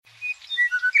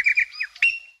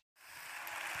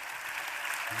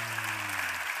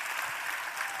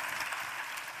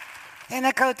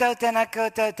Tēnā koutou, tēnā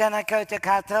koutou, tēnā koutou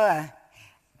katoa.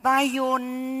 By your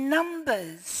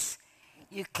numbers,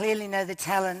 you clearly know the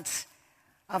talent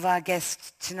of our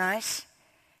guest tonight.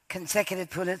 Consecutive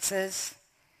Pulitzers,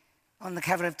 on the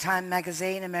cover of Time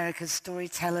magazine, America's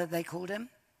storyteller, they called him.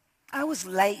 I was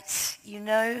late, you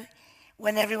know,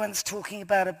 when everyone's talking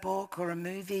about a book or a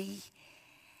movie.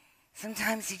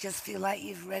 Sometimes you just feel like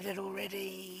you've read it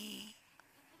already.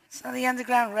 So the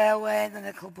Underground Railway, the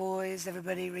Nickel Boys,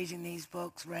 everybody reading these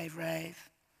books, rave, rave.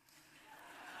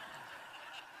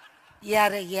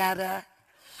 Yada, yada.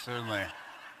 Certainly.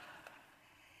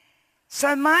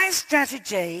 So my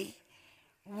strategy,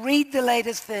 read the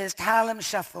latest first, Harlem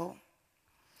Shuffle,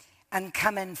 and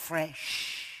come in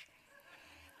fresh.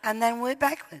 And then work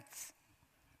backwards.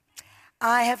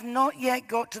 I have not yet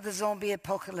got to the zombie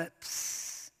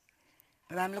apocalypse,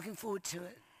 but I'm looking forward to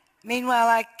it. Meanwhile,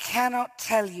 I cannot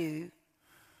tell you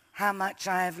how much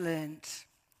I have learned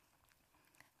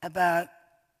about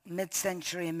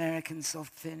mid-century American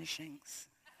soft furnishings.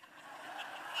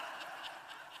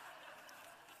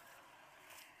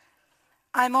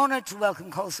 I'm honored to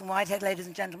welcome Colson Whitehead, ladies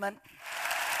and gentlemen.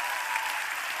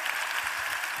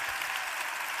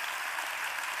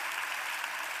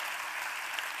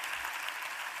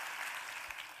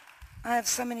 I have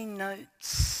so many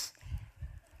notes,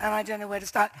 and I don't know where to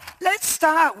start. Let's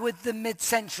start with the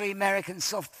mid-century American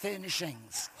soft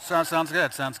furnishings. Sounds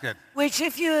good. Which,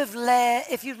 if you've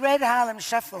read Harlem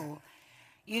Shuffle,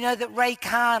 you know that Ray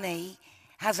Carney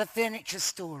has a furniture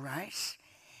store, right?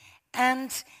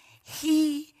 And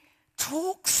he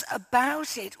talks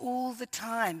about it all the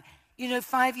time. You know,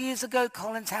 5 years ago,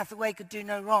 Collins Hathaway could do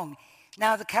no wrong.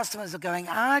 Now the customers are going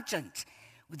argent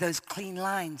with those clean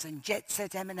lines and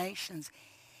jet-set emanations.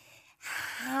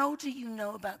 How do you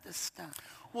know about this stuff?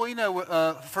 Well, you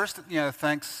know, first,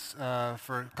 thanks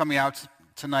for coming out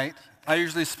tonight. I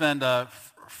usually spend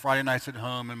Friday nights at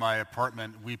home in my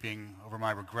apartment weeping over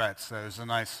my regrets. So it was a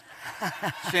nice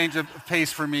change of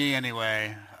pace for me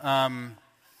anyway.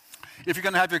 If you're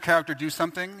going to have your character do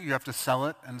something, you have to sell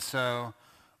it. And so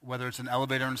whether it's an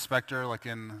elevator inspector like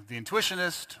in The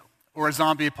Intuitionist or a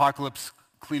zombie apocalypse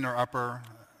cleaner-upper,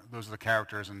 those are the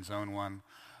characters in Zone 1.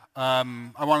 I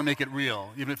want to make it real,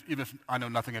 even if I know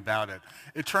nothing about it.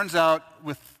 It turns out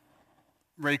with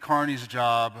Ray Carney's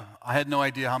job, I had no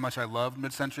idea how much I loved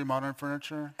mid-century modern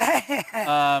furniture.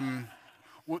 No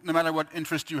matter what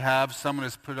interest you have, someone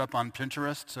has put it up on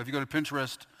Pinterest. So if you go to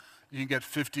Pinterest, you can get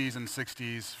 50s and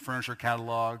 60s furniture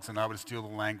catalogs, and I would steal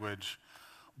the language.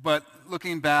 But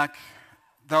looking back,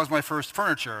 that was my first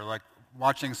furniture, like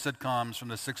watching sitcoms from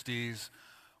the 60s,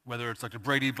 whether it's like the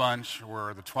Brady Bunch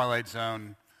or the Twilight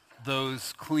Zone,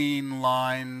 those clean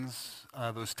lines,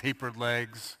 those tapered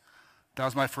legs, that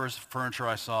was my first furniture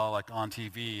I saw like on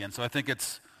TV. And so I think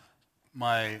it's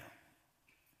my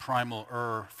primal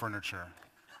furniture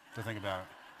to think about.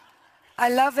 I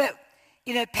love it.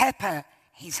 You know, Pepper,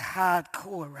 he's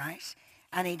hardcore, right?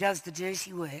 And he does the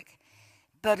dirty work.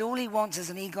 But all he wants is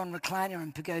an Egon recliner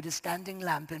and pagoda standing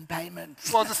lamp in payment.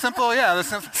 Well, the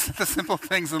simple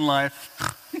things in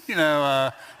life. You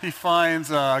know, he finds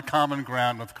common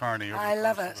ground with Carney. I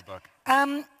love it.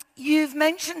 You've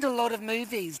mentioned a lot of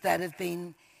movies that have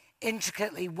been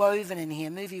intricately woven in here,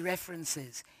 movie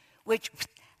references, which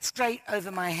straight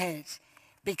over my head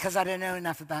because I don't know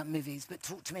enough about movies. But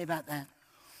talk to me about that.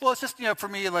 Well, it's just, you know, for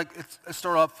me, like, it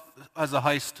started off as a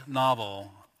heist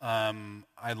novel.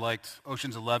 I liked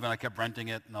Ocean's 11. I kept renting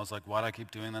it, and I was like, why do I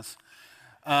keep doing this?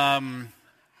 Can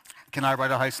I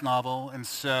write a heist novel? And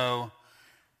so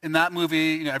in that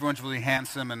movie, you know, everyone's really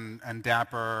handsome and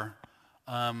dapper.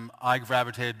 I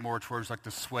gravitated more towards like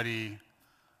the sweaty,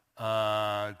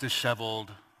 disheveled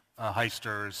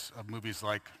heisters of movies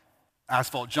like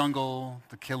Asphalt Jungle,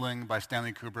 The Killing by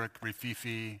Stanley Kubrick,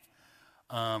 Rififi.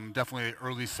 Definitely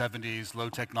early 70s, low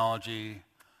technology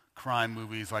crime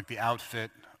movies like The Outfit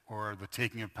or The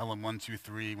Taking of Pelham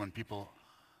 123 when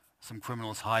some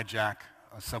criminals hijack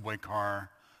a subway car,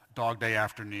 Dog Day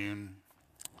Afternoon.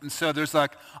 And so there's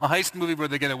like a heist movie where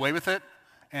they get away with it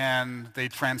and they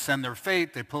transcend their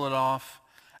fate, they pull it off.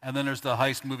 And then there's the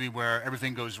heist movie where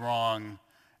everything goes wrong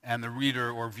and the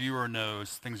reader or viewer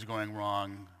knows things are going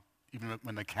wrong, even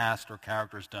when the cast or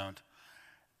characters don't.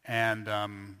 And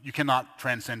you cannot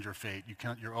transcend your fate.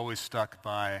 You're always stuck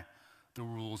by the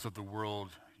rules of the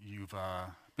world you've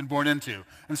been born into.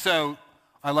 And so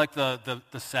I like the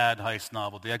sad heist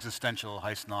novel, the existential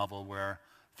heist novel where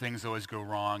things always go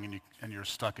wrong and you're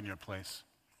stuck in your place.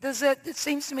 It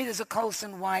seems to me there's a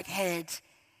Colson Whitehead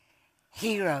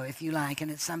hero, if you like,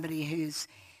 and it's somebody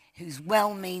who's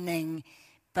well-meaning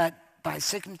but by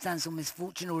circumstance or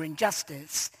misfortune or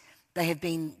injustice, they have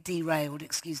been derailed,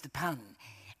 excuse the pun.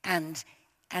 And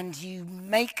you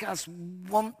make us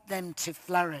want them to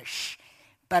flourish,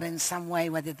 but in some way,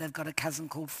 whether they've got a cousin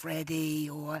called Freddie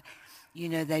or,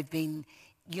 they've been,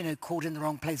 caught in the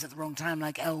wrong place at the wrong time,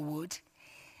 like Elwood,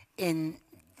 in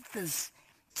this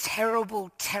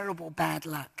terrible, terrible bad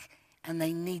luck, and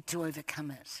they need to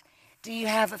overcome it. Do you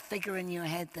have a figure in your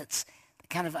head that's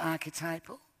kind of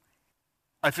archetypal?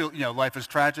 I feel, life is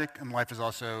tragic and life is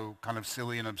also kind of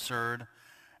silly and absurd.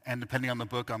 And depending on the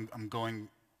book, I'm going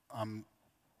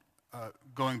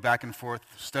back and forth,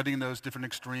 studying those different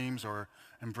extremes or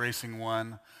embracing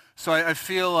one. So I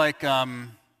feel like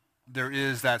there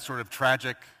is that sort of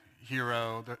tragic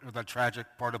hero, that tragic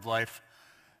part of life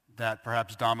that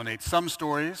perhaps dominates some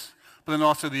stories, but then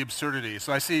also the absurdity.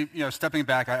 So I see, stepping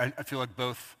back, I feel like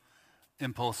both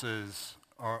impulses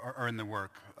are in the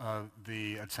work.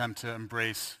 The attempt to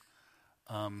embrace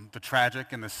the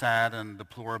tragic and the sad and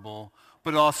deplorable,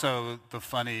 but also the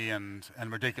funny and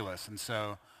ridiculous. And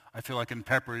so I feel like in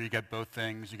Pepper you get both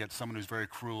things. You get someone who's very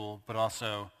cruel, but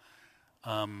also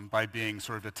by being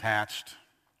sort of detached,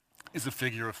 is a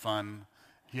figure of fun.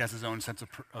 He has his own sense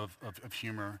of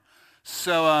humor.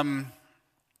 So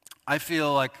I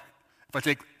feel like if I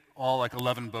take all like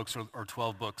 11 books or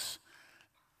 12 books,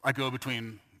 I go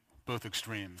between both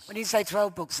extremes. When you say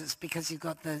 12 books, it's because you've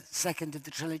got the second of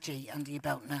the trilogy under your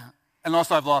belt now. And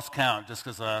also I've lost count just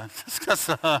because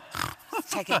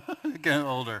getting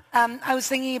older. I was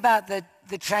thinking about the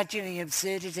tragedy and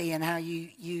absurdity and how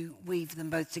you weave them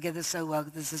both together so well.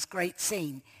 There's this great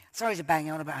scene. Sorry to bang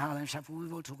on about Harlem Shuffle. We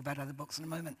will talk about other books in a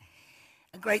moment.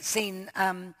 A great scene,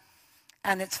 and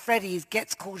it's Freddie who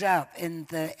gets caught up in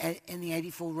the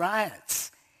 84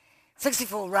 riots,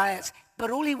 64 riots, but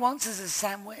all he wants is a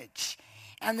sandwich.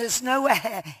 And there's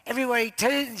nowhere, everywhere he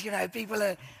turns, people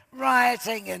are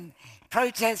rioting and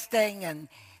protesting, and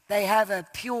they have a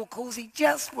pure cause. He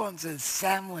just wants a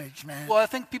sandwich, man. Well, I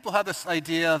think people have this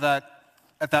idea that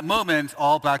at that moment,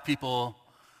 all black people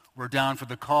were down for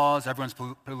the cause, everyone's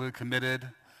politically committed,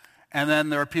 and then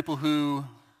there are people who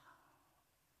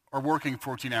are working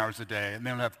 14 hours a day, and they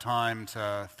don't have time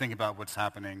to think about what's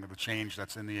happening or the change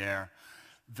that's in the air.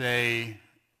 They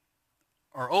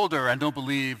are older and don't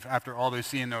believe, after all they've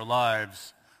seen in their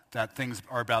lives, that things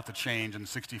are about to change in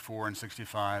 64 and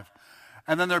 65.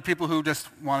 And then there are people who just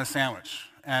want a sandwich.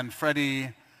 And Freddie,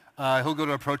 he'll go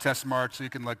to a protest march so you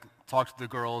can talk to the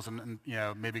girls and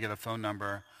maybe get a phone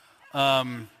number.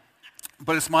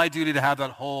 But it's my duty to have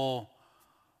that whole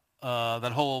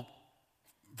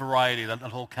variety, that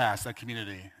whole cast, that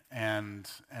community, and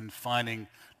finding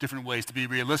different ways to be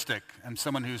realistic. And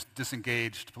someone who's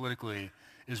disengaged politically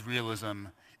is realism,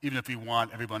 even if we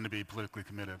want everyone to be politically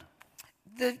committed.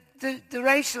 The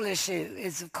racial issue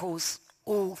is, of course,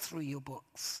 all through your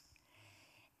books.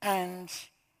 And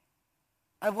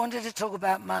I wanted to talk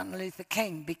about Martin Luther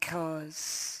King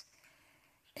because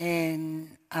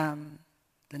in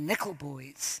the Nickel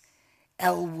Boys,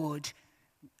 Elwood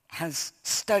has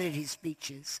studied his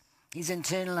speeches. He's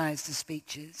internalized the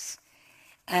speeches.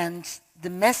 And the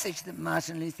message that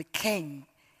Martin Luther King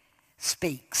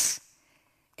speaks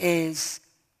is,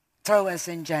 throw us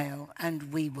in jail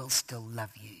and we will still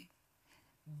love you.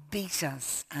 Beat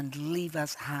us and leave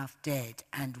us half dead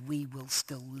and we will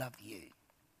still love you.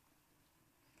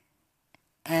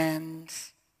 And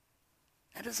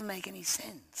that doesn't make any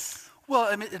sense. Well,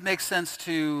 I mean, it makes sense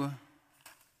to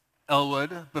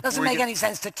Elwood. Doesn't make any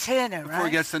sense to Turner, before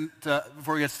right?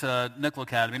 Before he gets to Nickel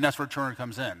Academy, and that's where Turner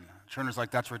comes in. Turner's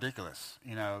like, that's ridiculous.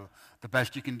 The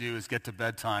best you can do is get to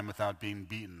bedtime without being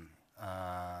beaten,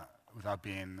 without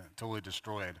being totally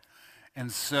destroyed.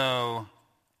 And so,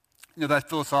 that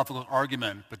philosophical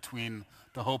argument between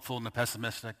the hopeful and the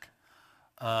pessimistic,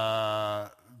 the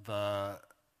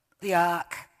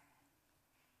arc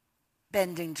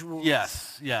bending towards.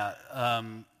 Yes, yeah.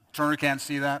 Turner can't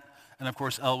see that. And of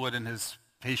course, Elwood in his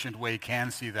patient way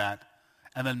can see that.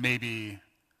 And then maybe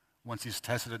once he's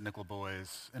tested at Nickel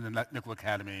Boys and in that Nickel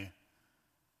Academy,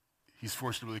 he's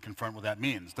forced to really confront what that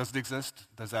means. Does it exist?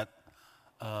 Does that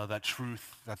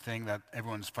truth, that thing that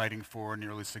everyone's fighting for in the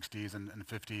early 60s and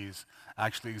 50s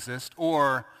actually exist?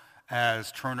 Or,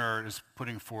 as Turner is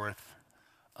putting forth,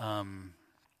 are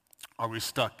we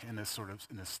stuck in this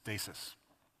stasis?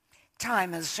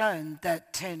 Time has shown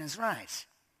that Turner's right.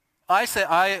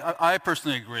 I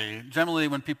personally agree. Generally,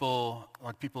 when people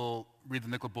read the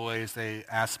Nickel Boys, they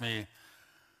ask me,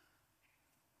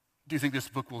 do you think this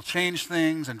book will change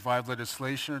things and drive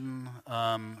legislation?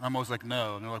 I'm always like,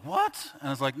 no. And they're like, what? And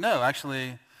I was like, no,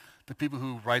 actually, the people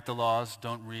who write the laws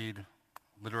don't read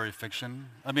literary fiction.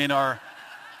 I mean,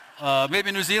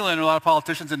 Maybe New Zealand, a lot of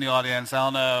politicians in the audience, I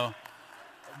don't know.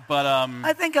 But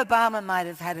I think Obama might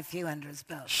have had a few under his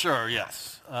belt. sure,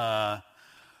 yes. But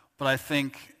I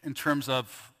think in terms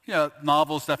of,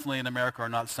 novels definitely in America are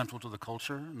not central to the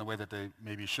culture in the way that they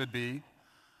maybe should be.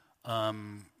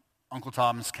 Uncle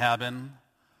Tom's Cabin,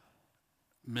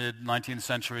 mid-19th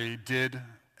century, did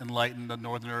enlighten the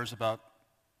Northerners about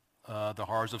the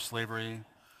horrors of slavery.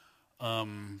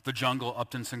 The Jungle,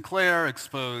 Upton Sinclair,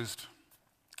 exposed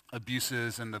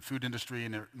abuses in the food industry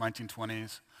in the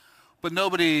 1920s. But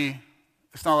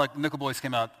it's not like Nickel Boys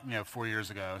came out 4 years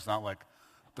ago. It's not like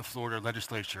the Florida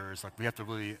legislature. It's like we have to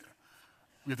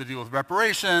deal with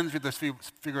reparations. We have to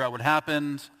figure out what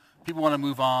happened. People want to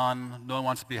move on. No one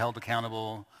wants to be held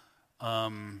accountable.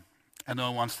 And no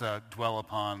one wants to dwell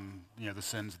upon the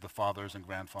sins of the fathers and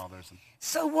grandfathers.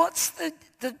 So what's the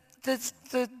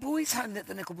boys' home that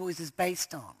the Nickel Boys is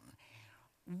based on?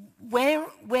 Where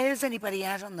is anybody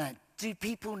at on that? Do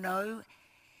people know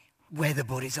where the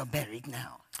bodies are buried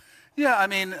now? Yeah, I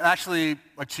mean, actually,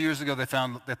 like 2 years ago, they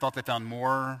thought they found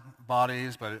more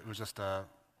bodies, but it was just a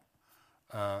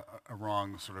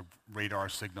wrong sort of radar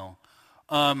signal.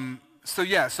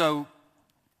 So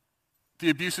the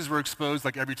abuses were exposed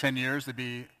like every 10 years. There'd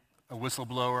be a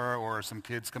whistleblower or some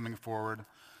kids coming forward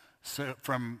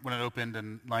from when it opened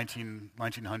in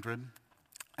 1900.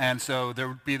 And so there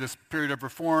would be this period of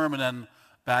reform and then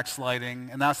backsliding,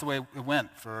 and that's the way it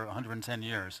went for 110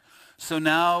 years. So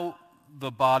now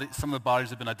some of the bodies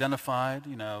have been identified.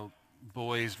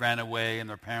 Boys ran away and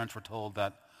their parents were told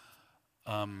that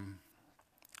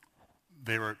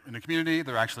they were in the community,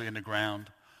 they're actually in the ground.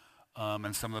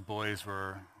 And some of the boys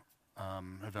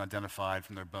have been identified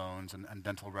from their bones and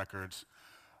dental records.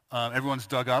 Everyone's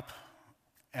dug up,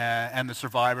 and the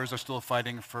survivors are still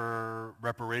fighting for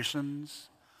reparations.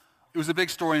 It was a big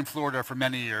story in Florida for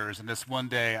many years, and this one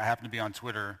day I happened to be on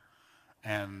Twitter,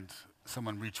 and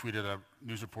someone retweeted a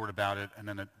news report about it, and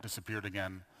then it disappeared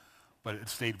again. But it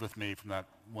stayed with me from that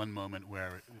one moment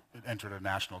where it entered a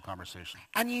national conversation.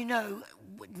 And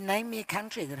name me a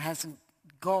country that hasn't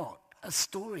got a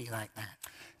story like that.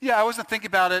 Yeah, I wasn't thinking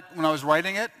about it when I was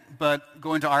writing it, but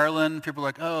going to Ireland, people were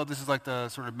like, oh, this is like the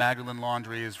sort of Magdalen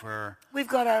laundries where... We've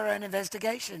got our own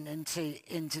investigation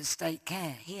into state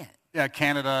care here. Yeah,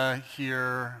 Canada,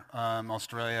 here,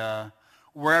 Australia,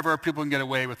 wherever people can get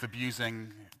away with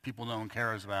abusing people no one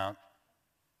cares about,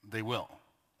 they will.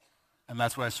 And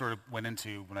that's what I sort of went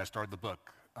into when I started the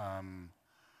book.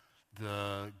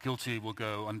 The guilty will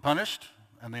go unpunished,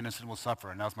 and the innocent will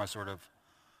suffer. And that was my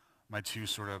two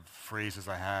sort of phrases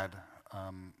I had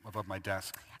above my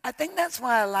desk. I think that's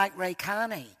why I like Ray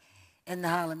Carney in the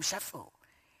Harlem Shuffle,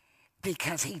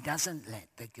 because he doesn't let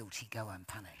the guilty go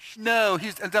unpunished. No,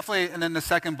 he's definitely, and in the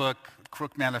second book,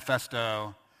 Crook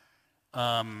Manifesto,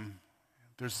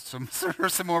 there's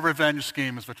some more revenge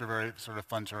schemes which are very sort of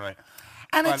fun to write.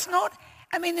 And it's not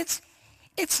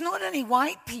any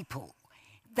white people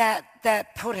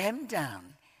that put him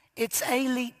down. It's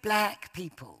elite black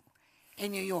people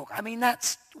in New York. I mean,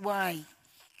 that's why.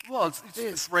 Well,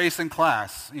 it's race and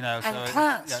class, And so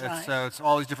class, right. So it's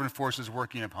all these different forces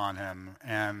working upon him.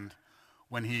 And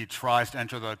when he tries to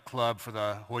enter the club for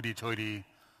the hoity-toity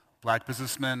black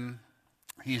businessmen,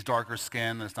 he's darker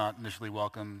skinned and is not initially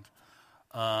welcomed.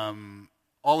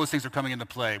 All those things are coming into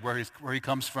play, where he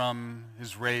comes from,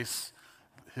 his race,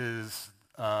 his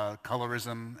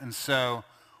colorism. And so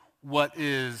what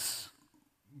is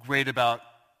great about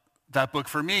that book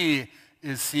for me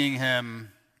is seeing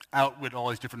him outwit all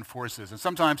these different forces. And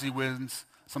sometimes he wins,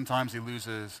 sometimes he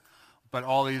loses, but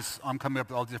I'm coming up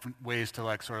with all different ways to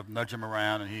like sort of nudge him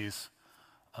around, and he's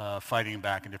fighting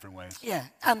back in different ways. Yeah,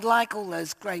 and like all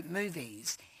those great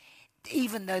movies,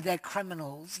 even though they're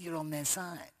criminals, you're on their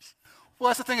side. Well,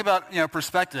 that's the thing about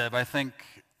perspective. I think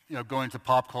going to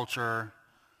pop culture,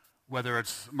 whether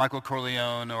it's Michael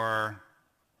Corleone or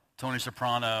Tony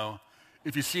Soprano,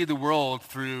 if you see the world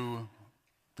through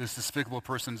this despicable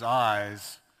person's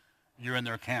eyes, you're in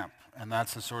their camp. And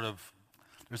that's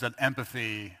there's that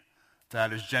empathy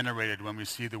that is generated when we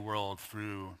see the world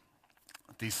through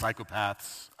these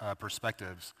psychopaths'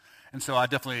 perspectives. And so I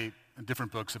definitely, in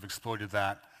different books, have exploited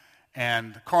that.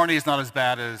 And Carney is not as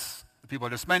bad as the people I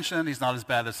just mentioned. He's not as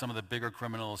bad as some of the bigger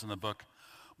criminals in the book.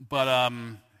 But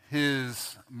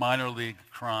his minor league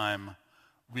crime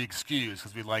we excuse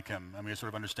because we like him and we sort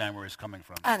of understand where he's coming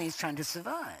from. And he's trying to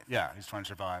survive. Yeah, he's trying to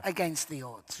survive. Against the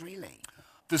odds, really.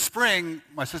 This spring,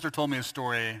 my sister told me a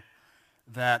story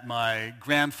that my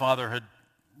grandfather had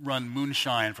run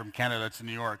moonshine from Canada to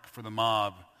New York for the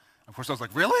mob. Of course, I was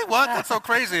like, really? What? That's so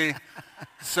crazy.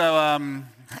 So I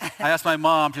asked my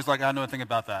mom. She's like, I don't know anything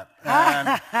about that.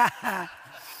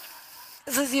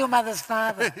 This is your mother's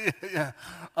father. Yeah.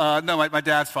 No, my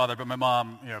dad's father, but my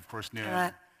mom, of course, knew him.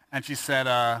 Right. And she said,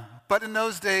 but in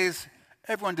those days,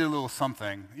 everyone did a little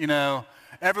something.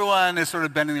 Everyone is sort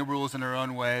of bending the rules in their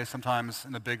own way, sometimes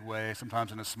in a big way,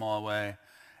 sometimes in a small way.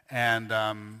 And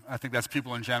I think that's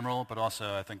people in general, but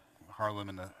also I think Harlem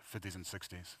in the 50s and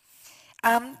 60s.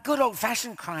 Good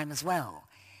old-fashioned crime as well,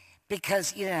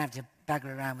 because you don't have to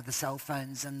bugger around with the cell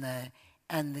phones and the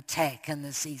tech and the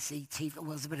CCTV. Well,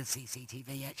 there's a bit of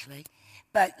CCTV, actually.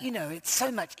 But, it's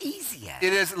so much easier.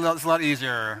 It is. It's a lot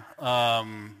easier.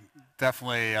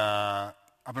 Definitely.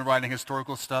 I've been writing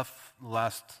historical stuff the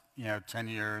last, 10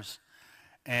 years.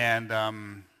 And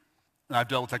I've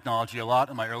dealt with technology a lot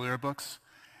in my earlier books.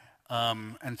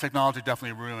 And technology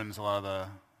definitely ruins a lot of the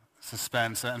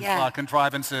suspense and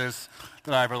contrivances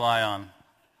that I rely on.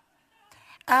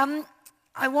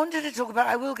 I wanted to talk about,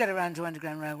 I will get around to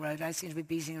Underground Railroad. I seem to be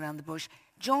beating around the bush.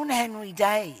 John Henry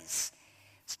Days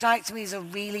strikes me as a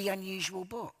really unusual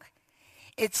book.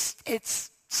 It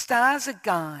stars a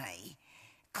guy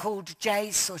called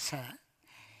Jay Sutter,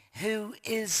 who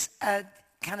is a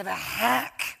kind of a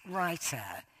hack writer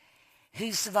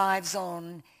who survives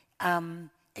on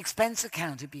expense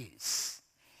account abuse.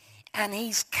 And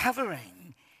he's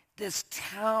covering this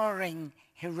towering,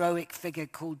 heroic figure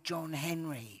called John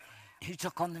Henry, who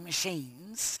took on the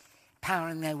machines,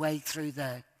 powering their way through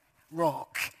the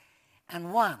rock,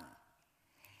 and won.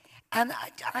 And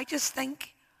I just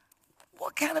think,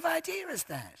 what kind of idea is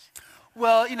that?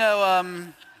 Well,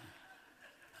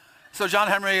 so John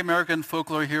Henry, American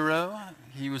folklore hero.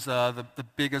 He was the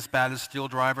biggest, baddest steel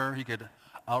driver. He could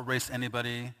outrace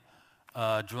anybody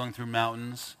drilling through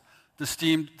mountains.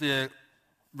 The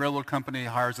railroad company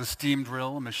hires a steam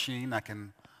drill, a machine that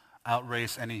can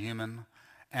outrace any human.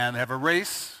 And they have a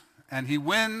race, and he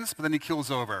wins, but then he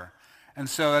kills over. And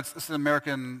so this is an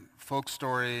American folk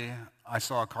story. I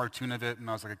saw a cartoon of it when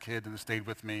I was like a kid, and it stayed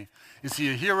with me. Is he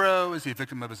a hero? Is he a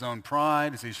victim of his own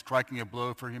pride? Is he striking a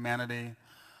blow for humanity?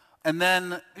 And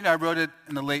then, I wrote it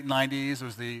in the late 90s. It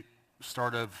was the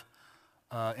start of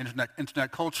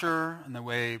internet culture and the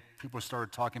way people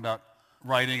started talking about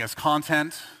writing as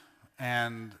content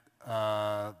and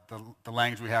the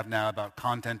language we have now about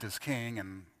content is king,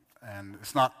 and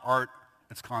it's not art,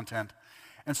 it's content.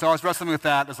 And so I was wrestling with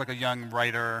that as like a young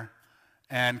writer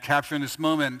and capturing this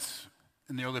moment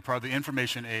in the early part of the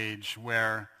information age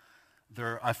where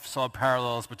I saw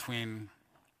parallels between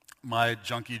my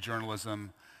junkie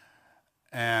journalism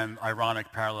and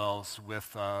ironic parallels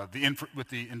with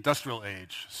the industrial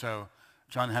age. So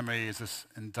John Henry is this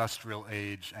industrial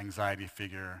age anxiety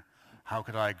figure. How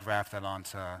could I graft that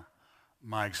onto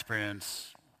my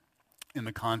experience in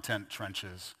the content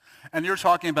trenches? And you're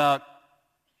talking about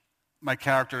my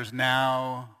characters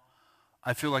now.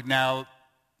 I feel like now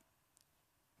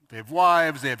they have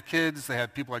wives, they have kids, they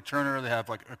have people like Turner, they have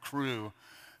like a crew.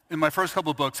 In my first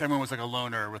couple of books, everyone was like a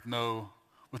loner with no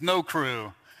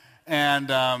crew. And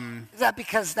is that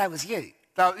because that was you?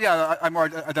 I more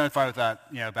identified with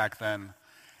that, back then.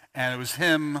 And it was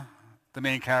him, the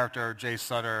main character, Jay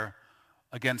Sutter,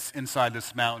 inside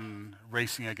this mountain,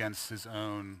 racing against his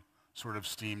own sort of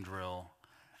steam drill.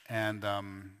 And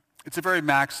it's a very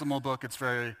maximal book. It's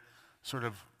very sort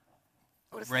of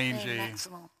rangy. What does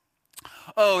that mean, maximal?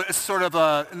 Oh, it's sort of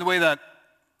in the way that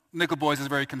Nickel Boys is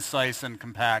very concise and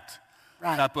compact.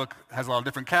 Right. That book has a lot of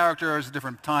different characters,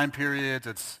 different time periods.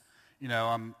 It's,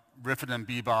 I'm riffing and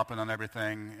bebopping on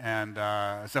everything, and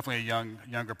it's definitely a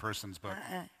younger person's book.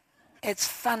 It's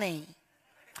funny.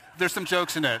 There's some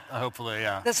jokes in it, hopefully,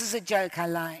 yeah. This is a joke I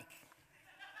like.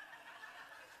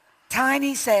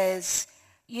 Tiny says,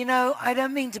 I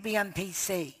don't mean to be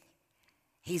un-PC.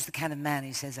 He's the kind of man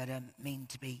who says, I don't mean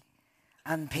to be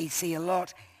un-PC a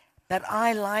lot, but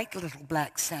I like Little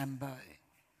Black Sambo.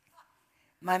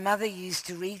 My mother used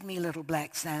to read me Little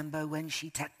Black Sambo when she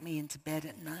tucked me into bed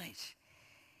at night.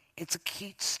 It's a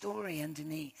cute story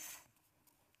underneath.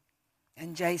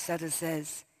 And Jay Sutter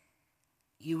says,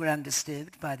 you were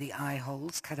undisturbed by the eye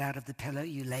holes cut out of the pillow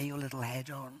you lay your little head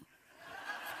on.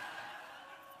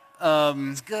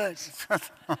 It's good.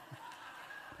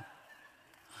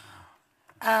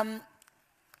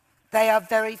 They are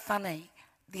very funny.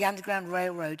 The Underground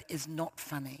Railroad is not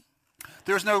funny.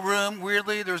 There's no room,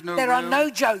 weirdly, there's no room. There are no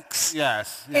jokes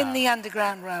in the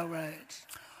Underground Railroad.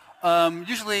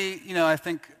 Usually, I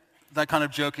think that kind of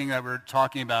joking that we're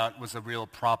talking about was a real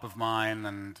prop of mine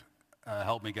and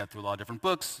helped me get through a lot of different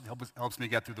books, helps me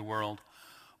get through the world.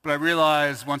 But I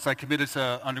realized once I committed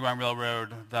to Underground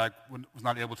Railroad that I was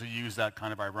not able to use that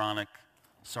kind of ironic,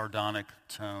 sardonic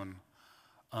tone.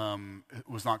 It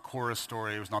was not Cora's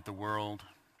story, it was not the world.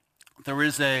 There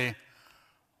is a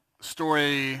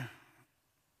story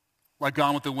like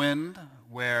Gone with the Wind,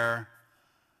 where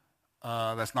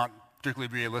that's not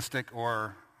particularly realistic,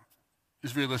 or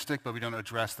is realistic, but we don't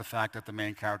address the fact that the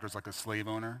main character is like a slave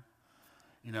owner.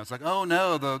 You know, it's like, oh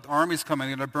no, the army's coming,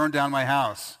 they're going to burn down my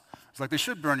house. It's like, they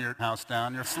should burn your house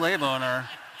down, you're a slave owner.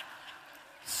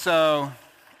 So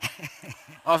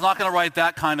I was not going to write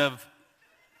that kind of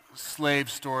slave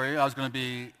story. I was going to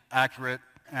be accurate,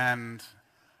 and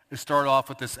it started off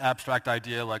with this abstract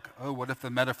idea like, oh, what if the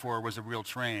metaphor was a real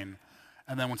train?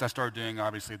 And then once I started doing,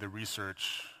 obviously, the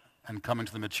research and coming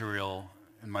to the material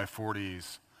in my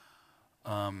 40s,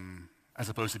 as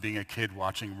opposed to being a kid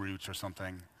watching Roots or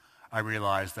something, I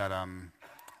realized that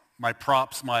my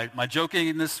props, my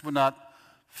jokiness would not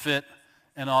fit,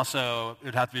 and also it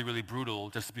would have to be really brutal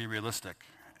just to be realistic.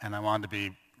 And I wanted to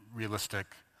be realistic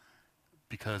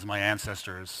because my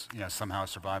ancestors, somehow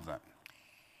survived that.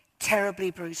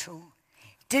 Terribly brutal.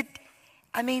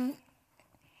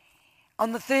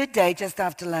 On the third day, just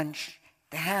after lunch,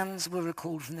 the hands were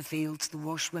recalled from the fields, the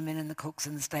washwomen and the cooks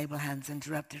and the stable hands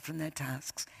interrupted from their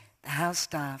tasks, the house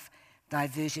staff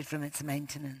diverted from its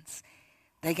maintenance.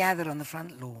 They gathered on the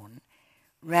front lawn.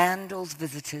 Randall's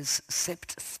visitors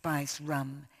sipped spice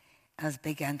rum as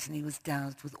Big Anthony was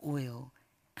doused with oil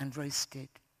and roasted.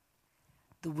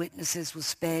 The witnesses were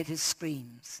spared his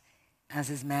screams as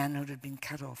his manhood had been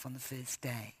cut off on the first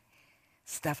day,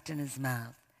 stuffed in his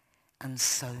mouth and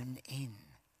sewn in.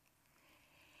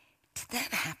 Did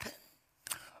that happen?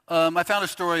 I found a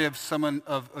story of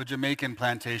of a Jamaican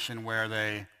plantation where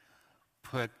they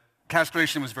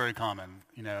castration was very common.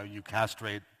 You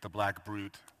castrate the black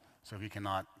brute so he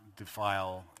cannot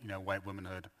defile, white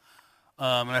womanhood.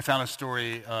 And I found a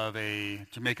story of a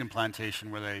Jamaican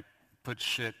plantation where they put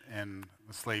shit in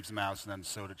the slaves' mouths and then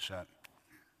sewed it shut.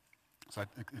 So it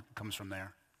comes from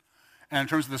there. And in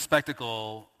terms of the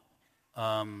spectacle,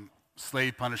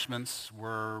 slave punishments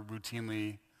were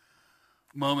routinely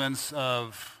moments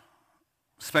of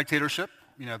spectatorship,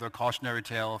 their cautionary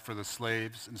tale for the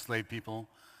slaves, enslaved people,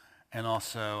 and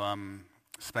also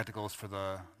spectacles for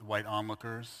the white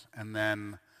onlookers. And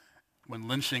then when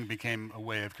lynching became a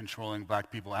way of controlling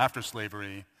black people after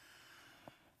slavery,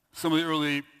 some of the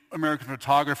early American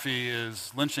photography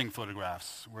is lynching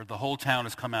photographs, where the whole town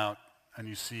has come out and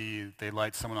you see they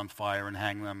light someone on fire and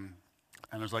hang them.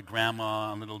 And there's like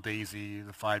Grandma and little Daisy,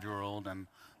 the 5-year-old, and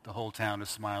the whole town is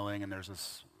smiling, and there's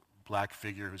this black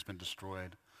figure who's been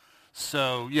destroyed.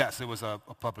 So yes, it was a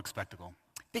public spectacle.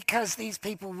 Because these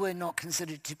people were not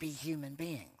considered to be human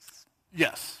beings.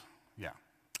 Yes, yeah.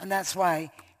 And that's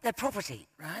why they're property,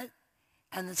 right?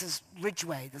 And this is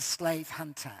Ridgway, the slave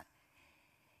hunter.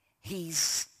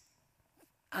 He's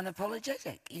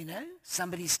unapologetic,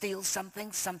 Somebody steals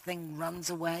something, something runs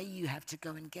away, you have to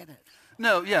go and get it.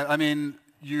 No, yeah,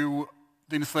 the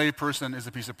enslaved person is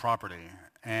a piece of property.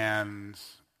 And,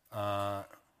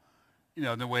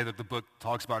 in the way that the book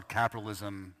talks about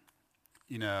capitalism,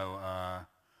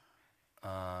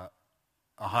 a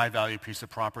high-value piece of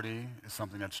property is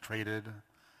something that's traded,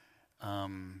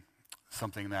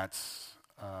 something that's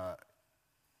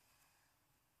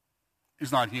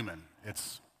is not human.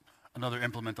 It's another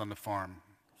implement on the farm.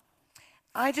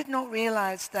 I did not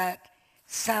realize that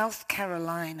South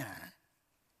Carolina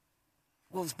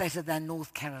was better than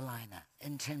North Carolina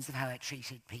in terms of how it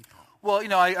treated people. Well,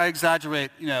 I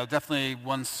exaggerate, definitely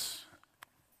once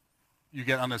you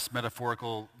get on this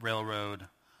metaphorical railroad,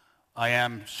 I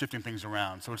am shifting things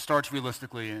around. So it starts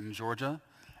realistically in Georgia,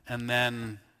 and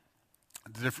then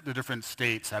the different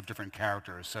states have different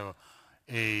characters. So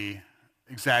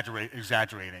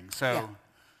exaggerating.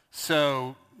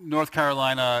 So North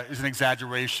Carolina is an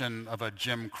exaggeration of a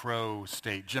Jim Crow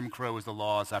state. Jim Crow is the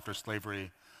laws after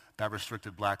slavery that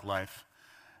restricted black life.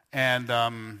 And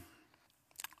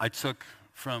I took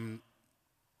from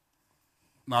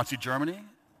Nazi Germany,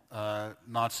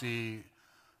 Nazi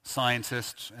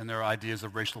scientists and their ideas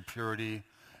of racial purity,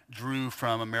 drew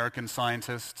from American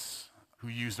scientists who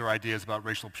used their ideas about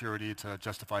racial purity to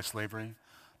justify slavery.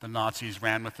 The Nazis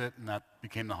ran with it, and that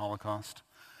became the Holocaust.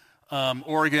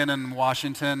 Oregon and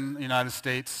Washington, the United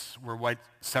States, were white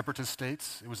separatist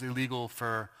states. It was illegal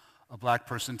for a black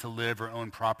person to live or own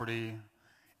property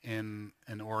in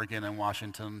Oregon and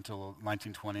Washington until the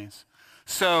 1920s.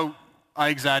 So I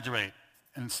exaggerate,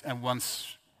 and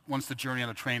once the journey on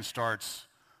the train starts,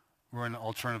 we're in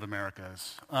alternative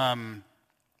Americas.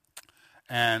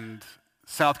 And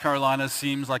South Carolina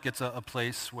seems like it's a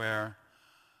place where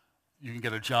you can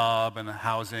get a job and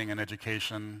housing and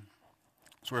education,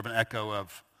 sort of an echo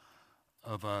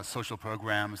of social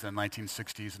programs in the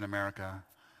 1960s in America.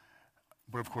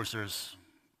 But of course there's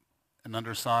an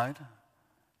underside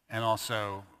and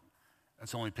also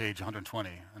It's only page 120,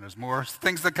 and there's more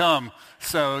things to come.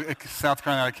 So South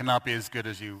Carolina cannot be as good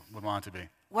as you would want it to be.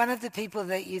 One of the people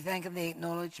that you thank in the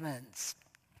acknowledgements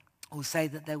or say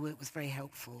that their work was very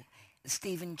helpful is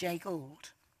Stephen Jay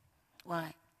Gould.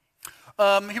 Why?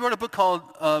 He wrote a book called,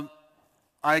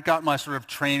 I got my sort of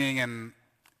training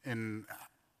in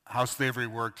how slavery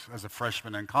worked as a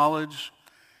freshman in college.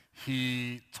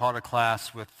 He taught a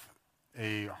class with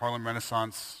a Harlem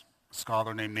Renaissance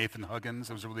scholar named Nathan Huggins.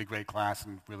 It was a really great class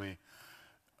and really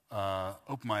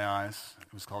opened my eyes.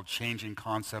 It was called Changing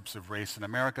Concepts of Race in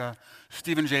America.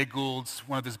 Stephen Jay Gould's,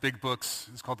 one of his big books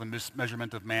is called The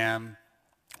Mismeasurement of Man,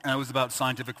 and it was about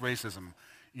scientific racism.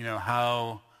 You know,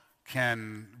 how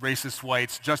can racist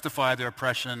whites justify their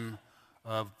oppression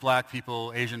of black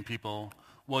people, Asian people?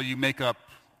 Well, you make up,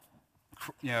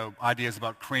 ideas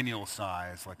about cranial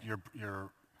size, like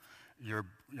your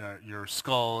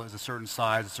skull is a certain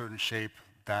size, a certain shape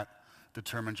that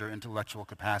determines your intellectual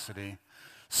capacity.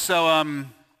 So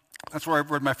that's where I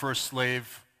read my first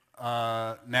slave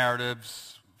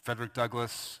narratives, Frederick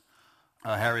Douglass,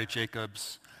 Harriet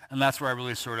Jacobs, and that's where I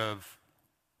really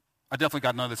I definitely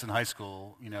got none of this in high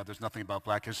school. You know, there's nothing about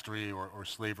black history or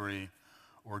slavery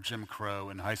or Jim Crow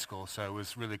in high school, so it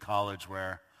was really college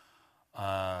where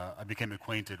I became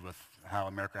acquainted with how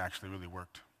America actually really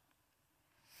worked.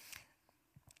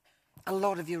 A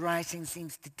lot of your writing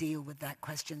seems to deal with that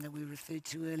question that we referred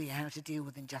to earlier, how to deal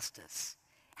with injustice,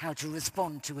 how to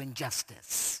respond to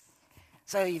injustice.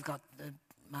 So you've got the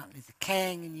Martin Luther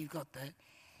King and you've got the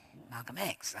Malcolm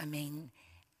X. I mean,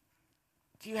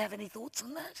 do you have any thoughts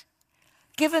on that?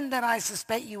 Given that I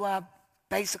suspect you are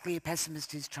basically a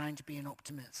pessimist who's trying to be an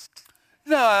optimist.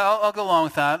 No, I'll go along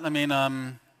with that. I mean,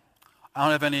 I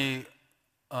don't have any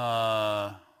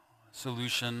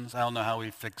solutions. I don't know how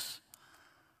we fix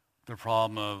the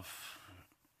problem of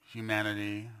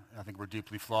humanity. I think we're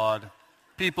deeply flawed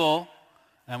people,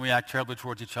 and we act terribly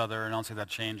towards each other, and I don't see that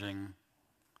changing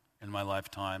in my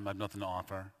lifetime. I have nothing to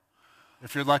offer.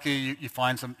 If you're lucky, you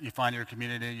find your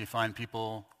community, you find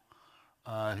people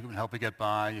who can help you get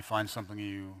by, you find something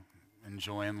you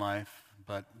enjoy in life,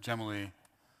 but generally,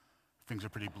 things are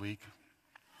pretty bleak.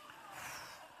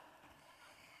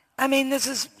 I mean, this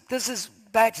is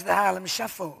back to the Harlem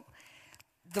Shuffle,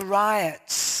 the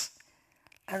riots,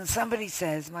 and somebody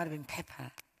says, it might have been Pepper,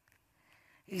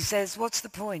 who says, what's the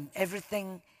point?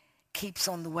 Everything keeps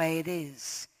on the way it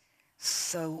is,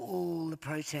 so all the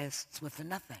protests were for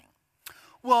nothing.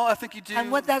 Well, I think you do.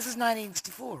 And that was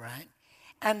 1964, right?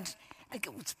 And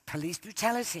it was police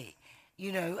brutality.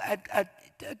 You know,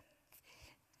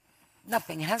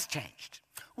 nothing has changed.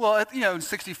 Well, in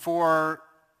 64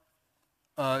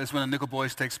 is when the Nickel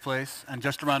Boys takes place, and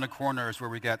just around the corner is where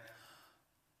we get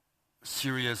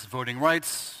serious voting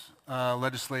rights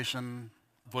legislation,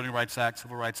 Voting Rights Act,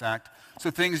 Civil Rights Act. So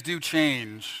things do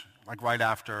change, like right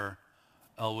after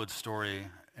Elwood's story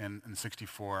in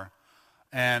 64.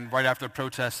 And right after the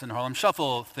protests in Harlem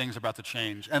Shuffle, things are about to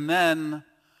change. And then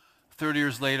 30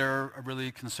 years later, a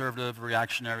really conservative,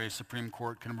 reactionary Supreme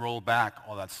Court can roll back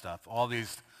all that stuff. All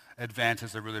these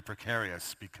advances are really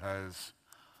precarious because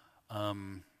there are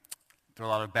a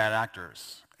lot of bad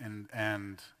actors. And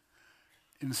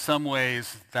in some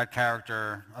ways, that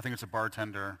character, I think it's a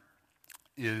bartender,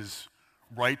 is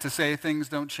right to say things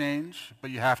don't change, but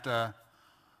you have to,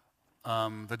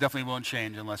 they definitely won't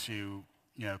change unless you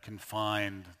can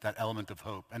find that element of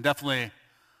hope. And definitely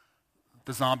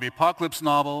the zombie apocalypse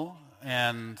novel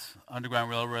and Underground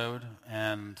Railroad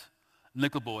and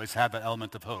Nickel Boys have that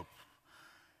element of hope.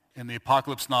 In the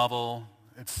apocalypse novel,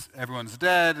 everyone's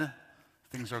dead,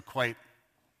 things are quite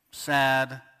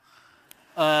sad,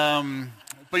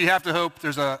 but you have to hope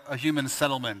there's a human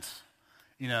settlement,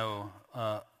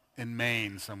 in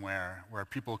Maine somewhere where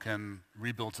people can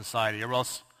rebuild society, or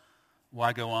else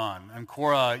why go on? And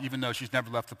Cora, even though she's never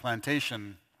left the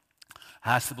plantation,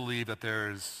 has to believe that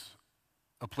there's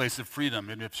a place of freedom,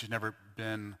 even if she's never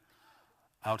been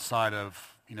outside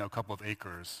of, a couple of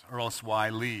acres, or else why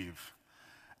leave?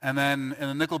 And then in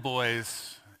the Nickel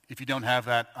Boys, if you don't have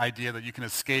that idea that you can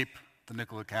escape the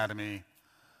Nickel Academy,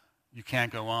 you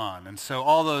can't go on. And so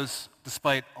all those,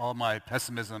 despite all my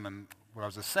pessimism and what I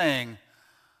was just saying,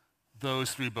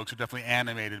 those three books are definitely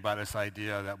animated by this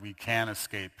idea that we can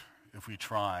escape if we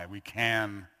try. We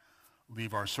can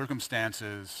leave our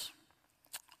circumstances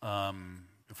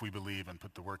if we believe and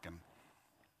put the work in.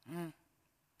 Mm.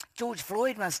 George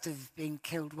Floyd must have been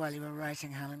killed while you were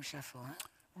writing Harlem Shuffle, huh?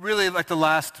 Really, like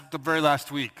the very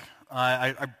last week.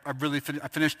 I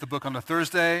finished the book on a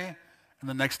Thursday, and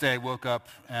the next day I woke up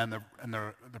and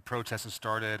the protests had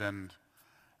started, and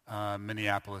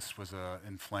Minneapolis was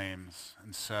in flames.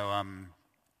 And so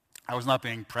I was not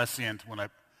being prescient when I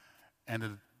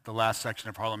ended the last section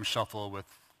of Harlem Shuffle with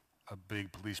a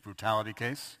big police brutality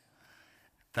case.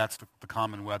 That's the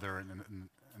common weather in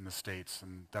the States,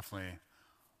 and definitely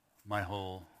my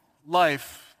whole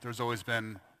life, there's always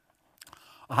been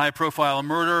a high-profile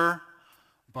murder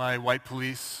by white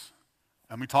police,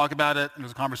 and we talk about it, and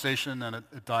there's a conversation, and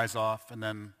it dies off, and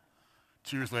then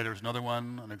 2 years later, there's another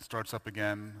one, and it starts up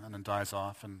again, and then dies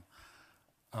off. And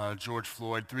George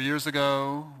Floyd 3 years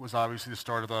ago was obviously the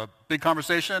start of a big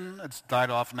conversation. It's died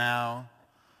off now.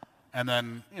 And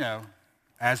then,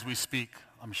 as we speak,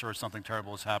 I'm sure something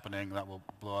terrible is happening that will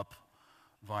blow up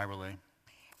virally.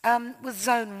 With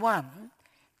Zone 1,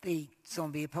 the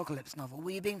zombie apocalypse novel,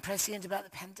 were you being prescient about the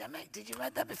pandemic? Did you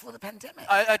write that before the pandemic?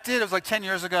 I did. It was like 10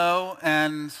 years ago,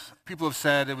 and people have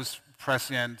said it was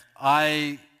prescient.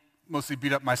 I mostly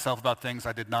beat up myself about things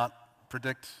I did not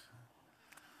predict.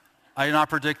 I did not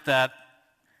predict that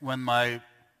when my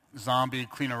zombie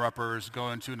cleaner-uppers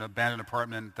go into an abandoned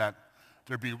apartment that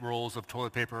there'd be rolls of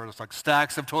toilet paper. It's like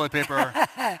stacks of toilet paper.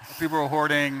 People were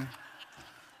hoarding.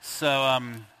 So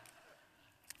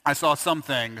I saw some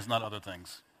things, not other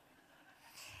things.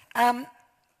 I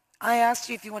asked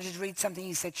you if you wanted to read something.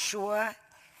 You said sure.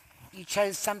 You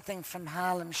chose something from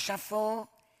Harlem Shuffle,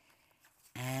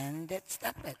 and it's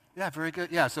that bit. Yeah, very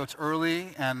good. Yeah, so it's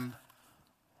early, and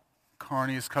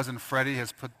Carney's cousin Freddie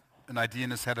has put an idea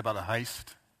in his head about a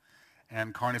heist.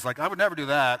 And Carney's like, I would never do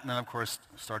that. And then, of course,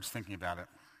 starts thinking about it.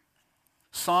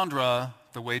 Sandra,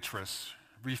 the waitress,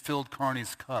 refilled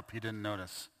Carney's cup. He didn't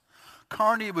notice.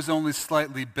 Carney was only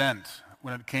slightly bent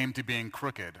when it came to being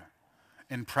crooked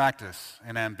in practice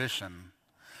and ambition.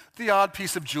 The odd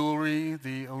piece of jewelry,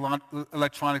 the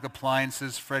electronic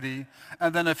appliances Freddie,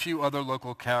 and then a few other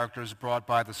local characters brought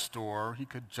by the store he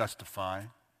could justify.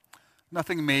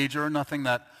 Nothing major, nothing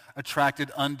that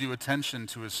attracted undue attention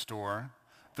to his store,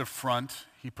 the front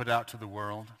he put out to the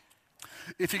world.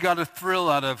 If he got a thrill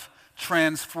out of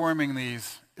transforming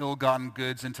these ill-gotten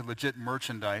goods into legit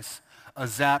merchandise, a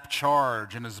zap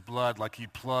charge in his blood like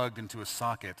he'd plugged into a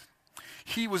socket,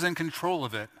 he was in control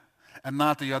of it and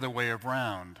not the other way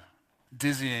around,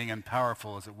 dizzying and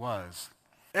powerful as it was.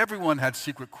 Everyone had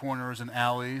secret corners and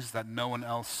alleys that no one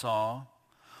else saw.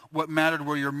 What mattered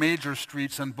were your major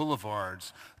streets and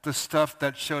boulevards, the stuff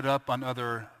that showed up on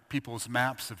other people's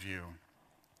maps of you.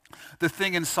 The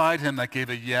thing inside him that gave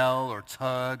a yell or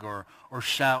tug or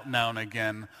shout now and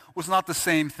again was not the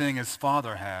same thing his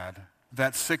father had,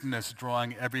 that sickness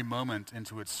drawing every moment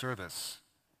into its service.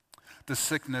 The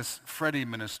sickness Freddie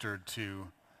ministered to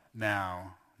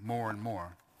now more and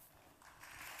more.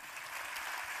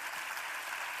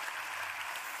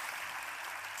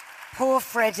 Poor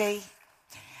Freddie.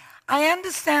 I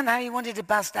understand how you wanted to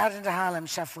bust out into Harlem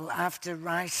Shuffle after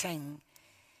writing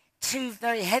two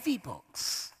very heavy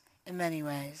books in many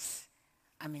ways.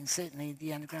 I mean, certainly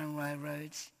The Underground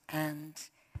Railroad and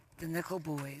The Nickel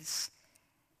Boys.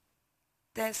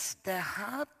 They're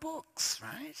hard books,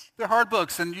 right? They're hard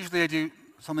books, and usually I do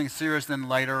something serious then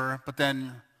lighter, but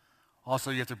then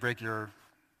also you have to break your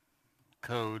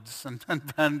codes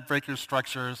and break your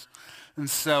structures. And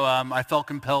so I felt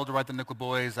compelled to write The Nickel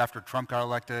Boys after Trump got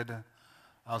elected.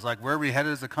 I was like, where are we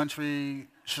headed as a country?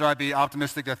 Should I be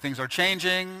optimistic that things are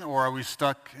changing, or are we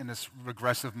stuck in this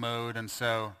regressive mode? And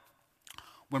so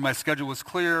when my schedule was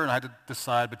clear and I had to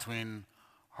decide between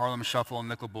Harlem Shuffle and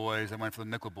Nickel Boys, I went for The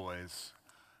Nickel Boys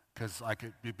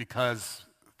because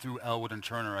through Elwood and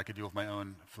Turner I could deal with my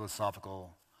own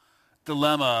philosophical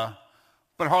dilemma.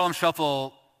 But Harlem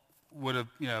Shuffle would have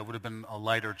been a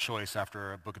lighter choice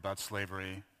after a book about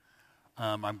slavery.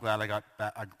 I'm glad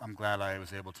I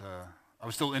was able to. I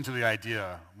was still into the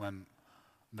idea when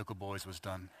Nickel Boys was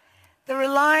done. There are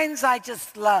lines I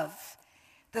just love.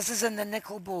 This is in The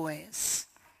Nickel Boys.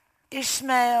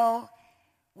 Ishmael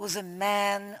was a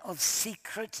man of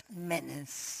secret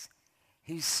menace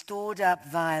who stored up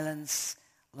violence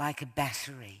like a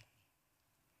battery.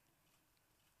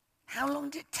 How long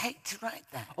did it take to write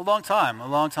that? A long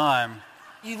time.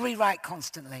 You rewrite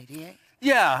constantly, do you?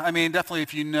 Yeah, I mean, definitely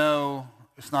if you know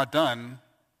it's not done,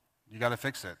 you got to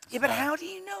fix it. Yeah, but how do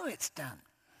you know it's done?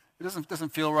 It doesn't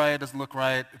feel right, it doesn't look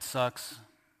right, it sucks.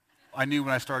 I knew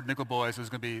when I started Nickel Boys it was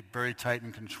going to be very tight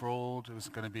and controlled. It was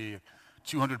going to be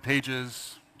 200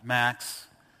 pages max.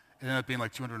 It ended up being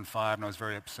like 205, and I was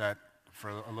very upset for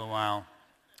a little while.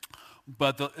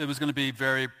 But it was going to be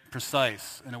very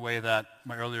precise in a way that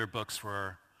my earlier books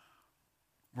were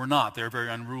not. They were very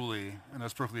unruly, and that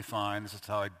was perfectly fine. This is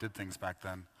how I did things back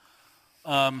then.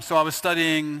 So I was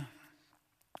studying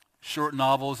short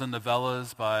novels and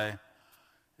novellas by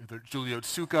either Julia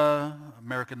Otsuka,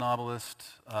 American novelist,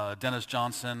 Dennis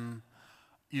Johnson,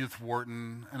 Edith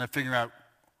Wharton, and I figure out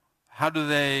how do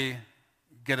they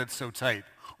get it so tight?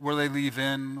 Where do they leave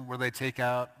in? Where do they take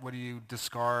out? What do you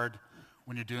discard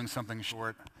when you're doing something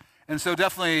short? And so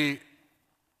definitely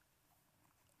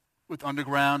with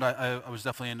Underground, I was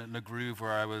definitely in a groove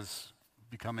where I was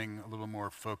becoming a little more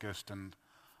focused, and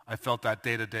I felt that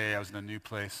day to day I was in a new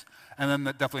place. And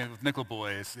then definitely with Nickel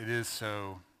Boys, it is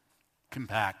so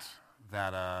compact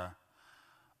that I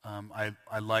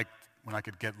liked when I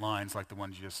could get lines like the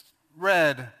ones you just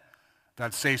read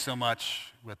that say so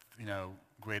much with,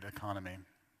 great economy.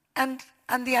 And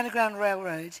the Underground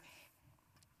Railroad,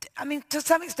 I mean, to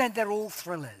some extent they're all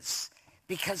thrillers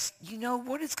because you know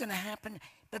what is going to happen,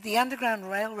 but the Underground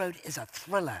Railroad is a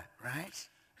thriller, right?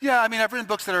 Yeah, I mean, I've written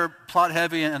books that are plot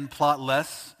heavy and plot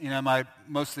less.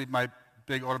 My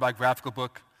big autobiographical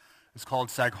book is called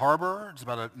Sag Harbor. It's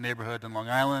about a neighborhood in Long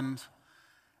Island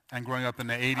and growing up in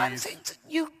the 80s.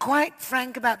 You're quite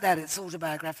frank about that. It's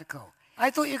autobiographical. I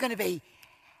thought you were going to be,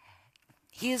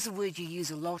 here's a word you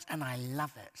use a lot and I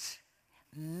love it,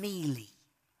 mealy.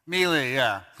 Mealy,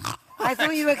 yeah. I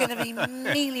thought you were going to be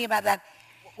mealy about that.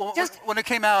 Well, when it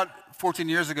came out 14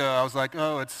 years ago, I was like,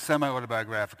 oh, it's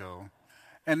semi-autobiographical.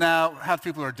 And now half the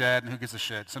people are dead and who gives a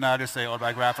shit? So now I just say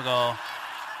autobiographical.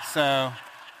 So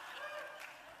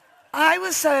I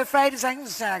was so afraid of saying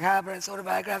Sag Harbor, it's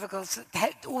autobiographical.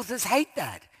 Authors hate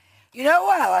that.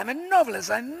 Well, I'm a novelist.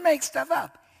 I make stuff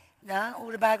up. No,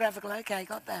 autobiographical, okay,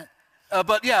 got that.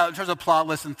 But yeah, in terms of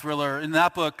plotless and thriller, in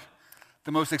that book,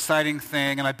 the most exciting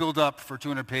thing, and I build up for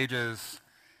 200 pages,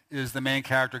 is the main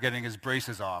character getting his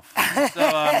braces off.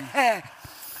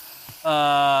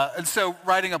 And so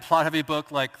writing a plot-heavy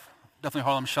book like definitely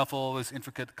Harlem Shuffle is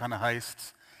intricate kind of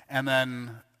heists, and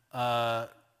then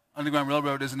Underground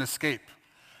Railroad is an escape,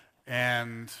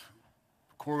 and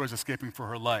Cora is escaping for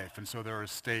her life, and so there are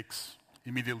stakes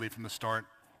immediately from the start.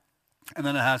 And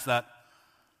then it has that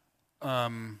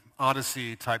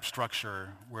Odyssey-type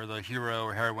structure where the hero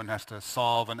or heroine has to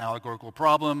solve an allegorical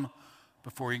problem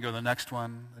before you can go to the next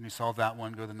one, and you solve that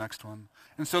one, go to the next one.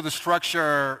 And so the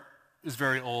structure is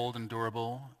very old and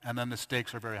durable, and then the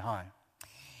stakes are very high.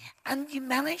 And you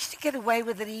managed to get away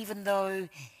with it even though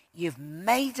you've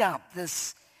made up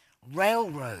this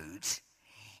railroad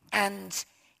and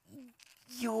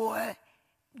you're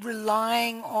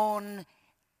relying on,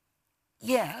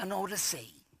 an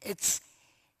Odyssey.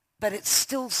 But it's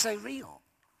still so real.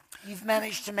 You've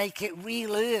managed to make it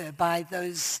realer by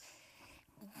those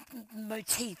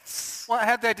motifs. Well, I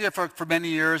had the idea for many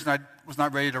years, and I was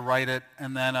not ready to write it.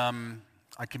 And then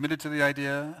I committed to the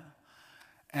idea,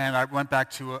 and I went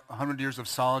back to 100 Years of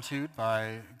Solitude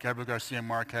by Gabriel Garcia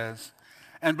Marquez.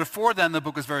 And before then, the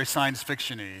book was very science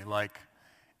fiction-y. Like,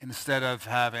 instead of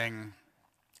having,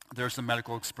 there were some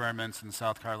medical experiments in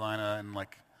South Carolina, and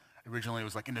originally it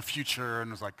was in the future,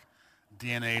 and it was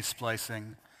DNA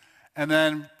splicing. And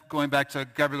then going back to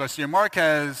Gabriel Garcia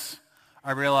Marquez,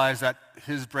 I realized that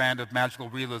his brand of magical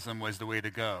realism was the way to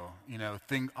go.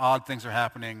 Odd things are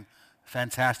happening,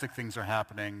 fantastic things are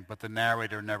happening, but the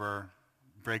narrator never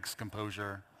breaks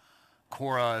composure.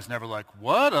 Cora is never like,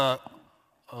 what, a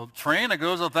train that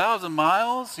goes 1,000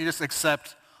 miles? You just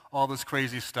accept all this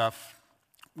crazy stuff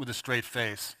with a straight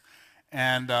face.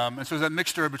 And so there's a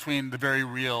mixture between the very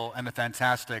real and the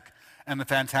fantastic,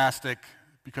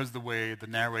 because of the way the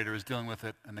narrator is dealing with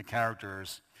it and the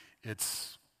characters,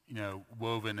 it's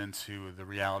woven into the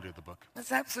reality of the book.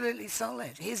 That's absolutely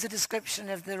solid. Here's a description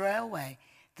of the railway.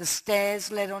 The stairs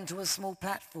led onto a small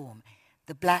platform.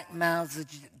 The black mouths of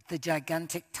the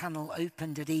gigantic tunnel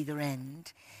opened at either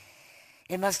end.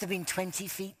 It must have been 20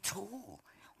 feet tall.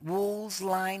 Walls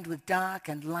lined with dark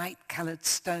and light-colored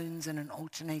stones in an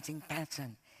alternating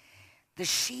pattern. The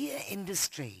sheer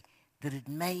industry that had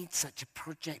made such a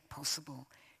project possible.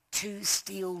 2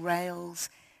 steel rails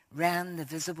ran the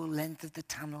visible length of the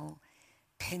tunnel,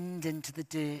 pinned into the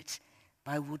dirt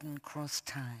by wooden cross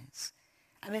ties.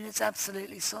 I mean, it's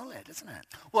absolutely solid, isn't it?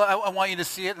 Well, I want you to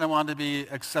see it, and I want it to be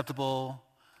acceptable,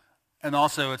 and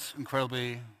also it's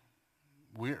incredibly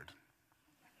weird.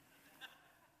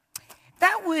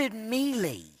 That word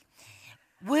mealy,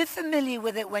 we're familiar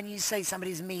with it when you say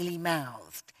somebody's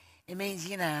mealy-mouthed. It means,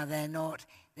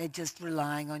 they're just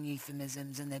relying on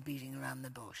euphemisms and they're beating around the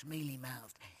bush,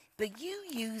 mealy-mouthed. But you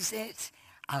use it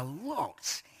a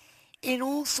lot in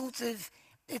all sorts of,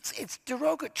 it's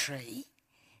derogatory,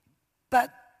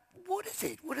 but what is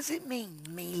it? What does it mean,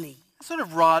 mealy? Sort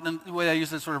of rotten, the way I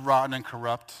use it is sort of rotten and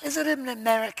corrupt. Is it an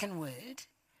American word,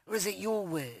 or is it your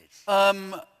word?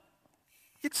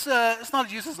 It's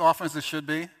not used as often as it should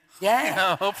be.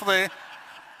 Yeah. Hopefully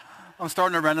I'm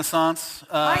starting a renaissance.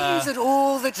 I use it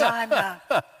all the time now.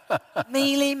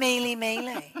 Mealy, mealy,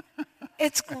 mealy.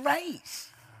 It's great.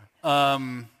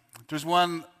 There's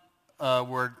one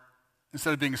word,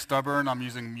 instead of being stubborn, I'm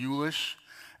using mulish.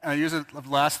 And I use it the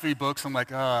last 3 books. I'm like,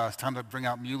 it's time to bring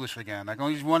out mulish again. I can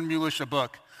only use one mulish a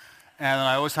book. And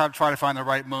I always have to try to find the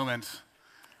right moment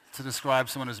to describe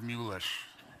someone as mulish.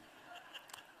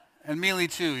 And mealy,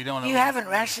 too. You don't want to... You haven't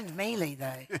rationed mealy,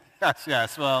 though.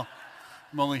 Yes. Well,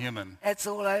 I'm only human. That's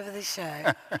all over the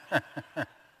show.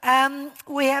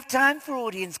 We have time for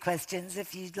audience questions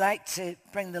if you'd like to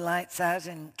bring the lights out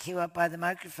and queue up by the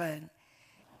microphone.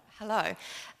 Hello.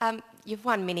 You've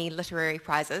won many literary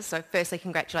prizes, so firstly,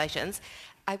 congratulations.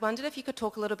 I wondered if you could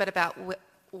talk a little bit about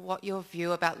what your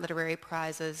view about literary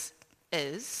prizes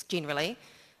is, generally.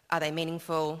 Are they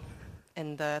meaningful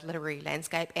in the literary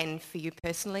landscape? And for you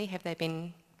personally, have they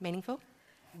been meaningful?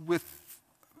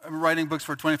 I'm writing books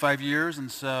for 25 years,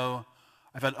 and so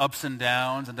I've had ups and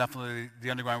downs, and definitely the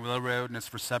Underground Railroad and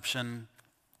its reception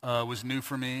was new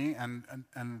for me, and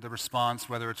the response,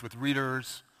 whether it's with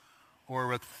readers or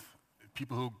with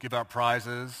people who give out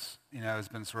prizes, has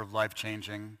been sort of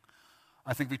life-changing.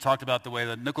 I think we talked about the way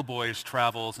that Nickel Boys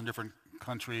travels in different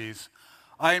countries.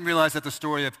 I didn't realize that the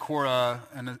story of Cora,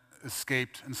 an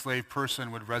escaped enslaved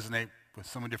person, would resonate with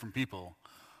so many different people.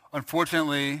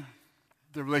 Unfortunately,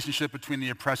 the relationship between the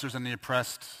oppressors and the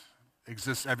oppressed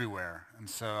exists everywhere. And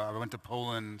so I went to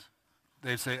Poland.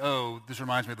 They'd say, oh, this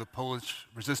reminds me of the Polish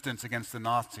resistance against the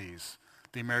Nazis.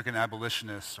 The American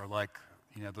abolitionists are like,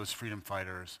 those freedom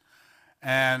fighters.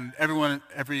 And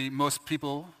most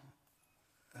people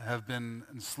have been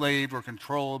enslaved or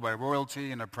controlled by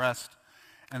royalty and oppressed.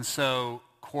 And so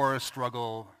Cora's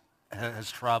struggle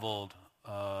has traveled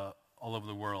all over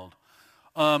the world.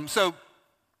 So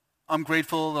I'm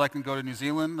grateful that I can go to New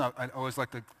Zealand. I always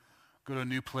like to go to a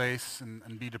new place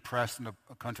and be depressed in a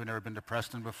country I've never been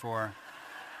depressed in before.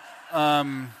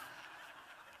 And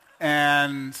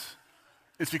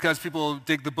it's because people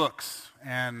dig the books.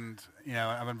 And,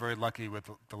 I've been very lucky with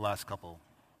the last couple.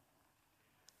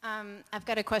 I've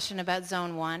got a question about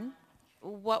Zone 1.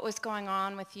 What was going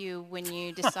on with you when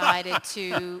you decided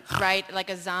to write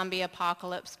like a zombie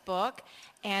apocalypse book?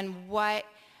 And what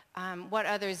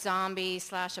other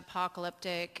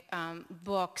zombie/apocalyptic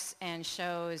books and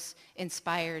shows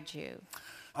inspired you?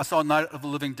 I saw Night of the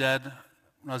Living Dead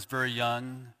when I was very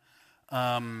young.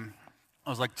 I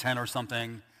was like 10 or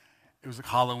something. It was like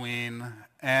Halloween.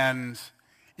 And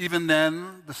even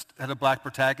then, this had a black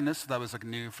protagonist, so that was like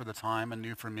new for the time and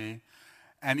new for me.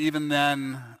 And even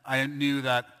then, I knew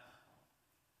that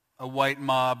a white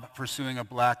mob pursuing a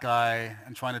black guy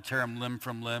and trying to tear him limb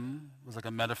from limb was like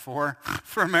a metaphor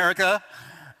for America.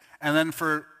 And then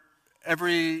for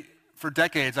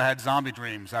decades, I had zombie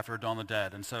dreams after Dawn of the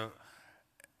Dead. And so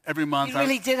every month... You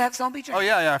really did have zombie dreams? Oh,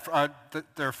 yeah.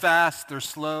 They're fast, they're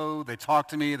slow, they talk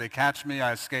to me, they catch me,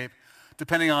 I escape,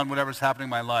 depending on whatever's happening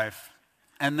in my life.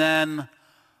 And then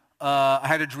I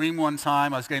had a dream one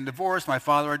time. I was getting divorced. My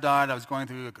father had died. I was going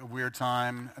through a weird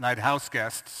time. And I had house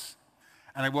guests.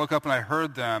 And I woke up and I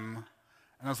heard them.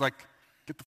 And I was like,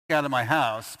 get the f*** out of my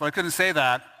house. But I couldn't say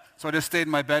that. So I just stayed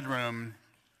in my bedroom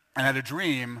and had a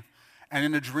dream. And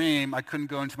in the dream, I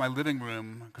couldn't go into my living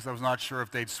room because I was not sure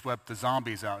if they'd swept the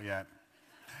zombies out yet.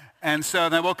 And so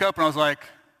then I woke up and I was like,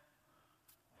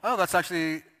 oh, that's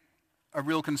actually a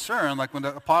real concern. Like when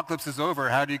the apocalypse is over,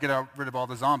 how do you get rid of all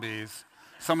the zombies?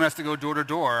 Someone has to go door to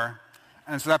door.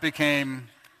 And so that became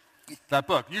that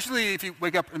book. Usually if you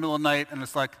wake up in the middle of the night and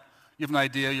it's like, you have an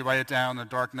idea, you write it down in the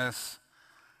darkness,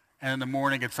 and in the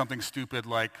morning it's something stupid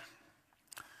like,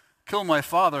 kill my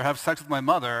father, have sex with my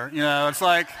mother. It's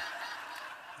like,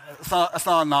 it's not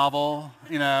a novel,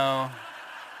 It's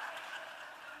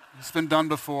been done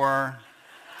before.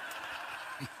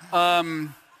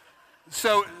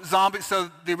 So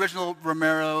the original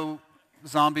Romero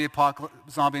zombie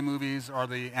movies are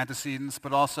the antecedents,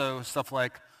 but also stuff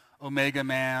like Omega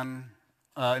Man,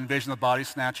 Invasion of the Body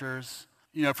Snatchers.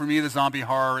 For me, the zombie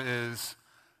horror is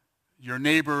your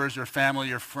neighbors, your family,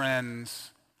 your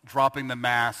friends dropping the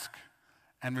mask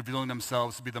and revealing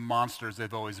themselves to be the monsters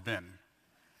they've always been.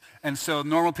 And so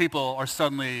normal people are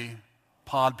suddenly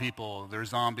pod people, they're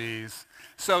zombies.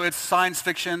 So it's science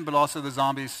fiction, but also the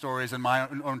zombie stories and my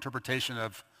own interpretation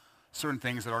of certain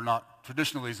things that are not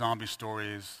traditionally zombie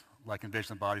stories, like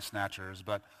Invasion of the Body Snatchers,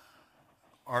 but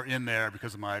are in there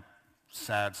because of my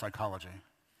sad psychology.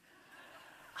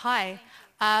 Hi.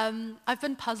 I've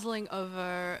been puzzling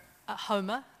over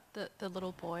Homer, the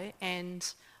little boy,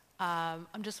 and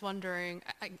I'm just wondering,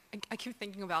 I keep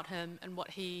thinking about him and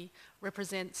what he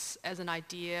represents as an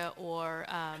idea or,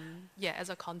 as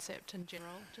a concept in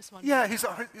general. Just wondering. Yeah, he's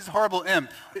a horrible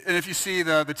imp. And if you see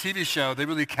the TV show, they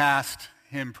really cast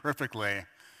him perfectly.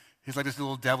 He's like this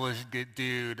little devilish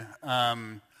dude.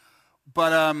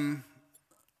 But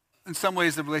in some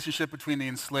ways, the relationship between the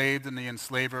enslaved and the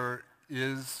enslaver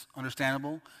is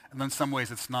understandable, and then in some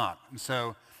ways it's not. And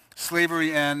so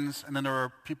slavery ends, and then there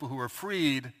are people who are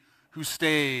freed who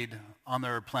stayed on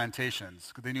their plantations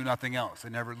because they knew nothing else. They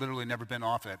literally never been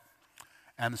off it.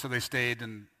 And so they stayed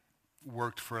and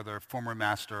worked for their former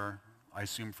master, I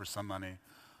assume for some money.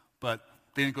 But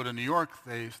they didn't go to New York.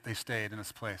 They stayed in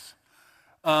this place.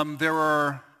 There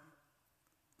were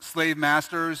slave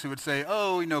masters who would say,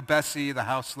 oh, Bessie, the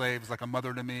house slave, is like a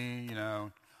mother to me,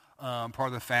 part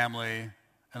of the family.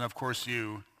 And of course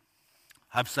you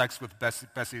have sex with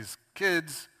Bessie's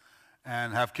kids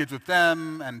and have kids with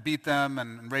them and beat them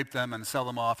and rape them and sell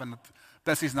them off. And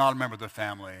Bessie's not a member of the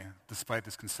family, despite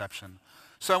this conception.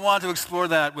 So I wanted to explore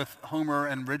that with Homer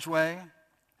and Ridgway.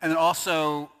 And then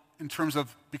also, in terms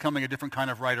of becoming a different kind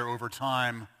of writer over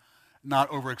time, not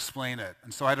over-explain it.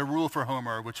 And so I had a rule for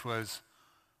Homer, which was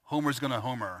Homer's going to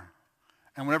Homer.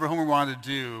 And whatever Homer wanted to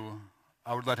do,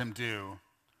 I would let him do.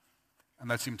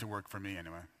 And that seemed to work for me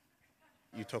anyway.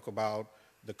 You talk about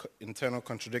the internal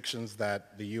contradictions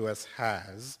that the U.S.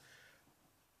 has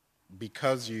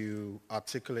because you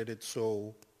articulate it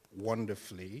so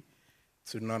wonderfully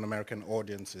to non-American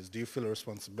audiences. Do you feel a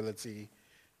responsibility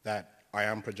that I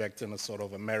am projecting a sort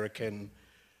of American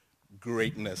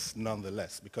greatness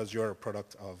nonetheless because you're a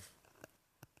product of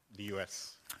the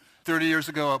U.S.? 30 years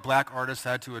ago, a black artist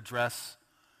had to address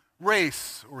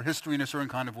race or history in a certain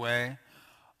kind of way.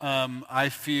 I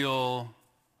feel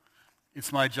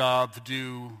it's my job to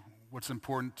do what's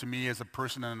important to me as a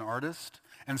person and an artist.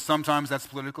 And sometimes that's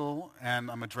political, and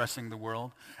I'm addressing the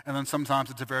world. And then sometimes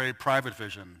it's a very private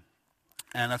vision.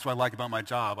 And that's what I like about my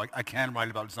job. I can write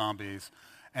about zombies,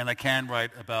 and I can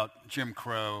write about Jim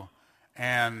Crow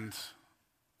and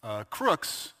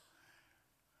crooks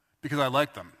because I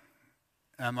like them.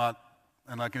 And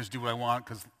I can just do what I want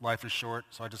because life is short,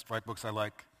 so I just write books I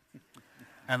like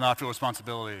and not feel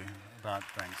responsibility about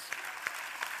things.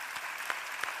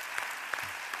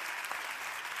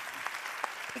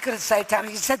 You could have saved time.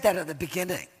 You said that at the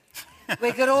beginning.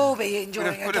 We could all be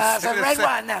enjoying a glass of red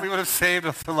wine now. We would have saved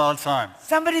us a lot of time.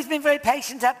 Somebody's been very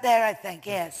patient up there, I think,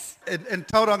 yes. In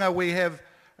Tauranga, we have,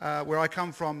 where I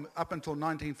come from, up until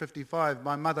 1955,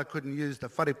 my mother couldn't use the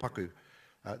wharepaku.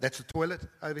 That's the toilet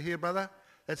over here, brother.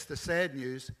 That's the sad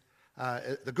news.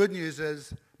 The good news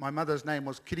is my mother's name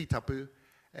was Kiritapu,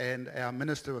 and our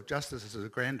Minister of Justice is her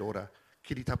granddaughter,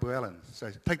 Kiritapu Allen. So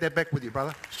take that back with you,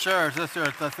 brother. Sure.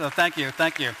 Thank you.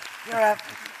 You're up.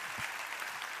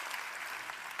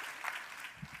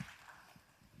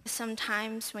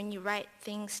 Sometimes when you write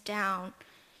things down,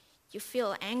 you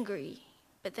feel angry,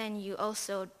 but then you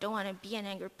also don't want to be an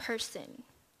angry person,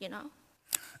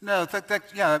 No,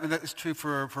 that is true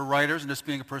for writers and just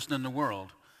being a person in the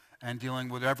world and dealing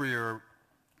with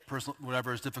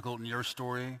whatever is difficult in your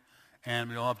story. And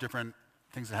we all have different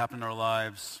things that happen in our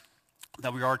lives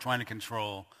that we are trying to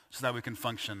control so that we can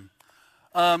function.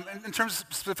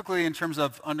 Specifically in terms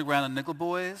of Underground and Nickel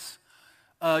Boys,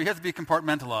 you have to be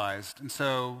compartmentalized. And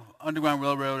so Underground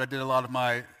Railroad, I did a lot of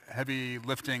my heavy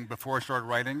lifting before I started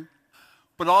writing.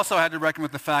 But also I had to reckon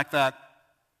with the fact that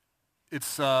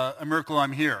it's a miracle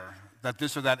I'm here, that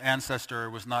this or that ancestor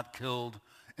was not killed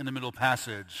in the Middle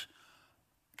Passage,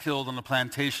 killed on the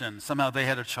plantation. Somehow they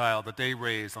had a child that they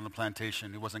raised on the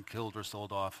plantation who wasn't killed or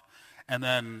sold off. And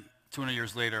then 200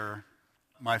 years later,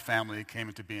 my family came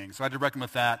into being. So I had to reckon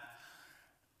with that.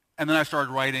 And then I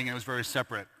started writing, and it was very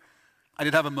separate. I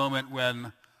did have a moment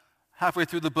when halfway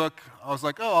through the book, I was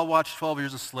like, I'll watch 12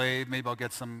 Years a Slave. Maybe I'll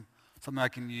get something I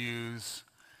can use.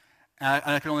 And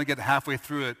I could only get halfway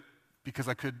through it because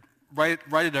I could write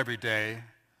it every day,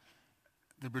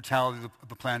 the brutality of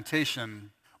the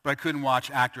plantation, but I couldn't watch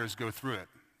actors go through it.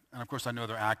 And of course I know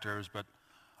they're actors, but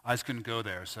I just couldn't go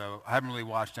there. So I haven't really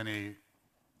watched any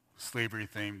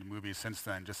slavery-themed movies since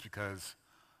then just because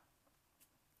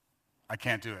I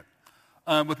can't do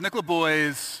it. With Nickel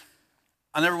Boys,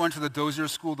 I never went to the Dozier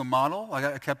School to model.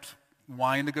 I kept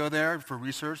wanting to go there for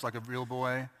research, like a real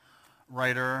boy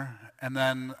writer. And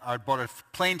then I bought a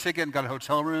plane ticket and got a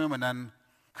hotel room and then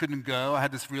couldn't go. I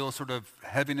had this real sort of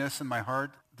heaviness in my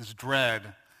heart, this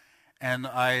dread. And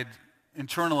I'd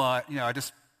internalized, I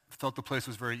just felt the place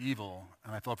was very evil.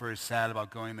 And I felt very sad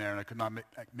about going there, and I could not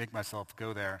make myself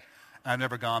go there. And I've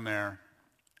never gone there.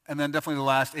 And then definitely the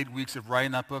last 8 weeks of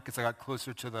writing that book, as I got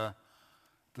closer to the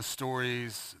the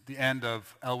stories, the end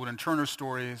of Elwood and Turner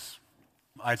stories.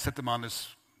 I'd set them on this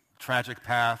tragic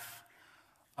path.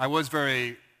 I was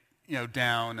very,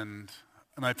 down, and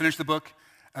I finished the book,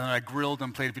 and then I grilled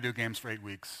and played video games for 8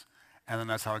 weeks, and then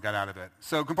that's how I got out of it.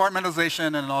 So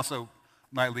compartmentalization and also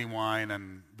nightly wine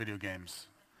and video games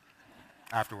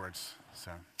afterwards.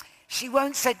 So. She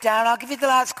won't sit down. I'll give you the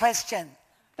last question.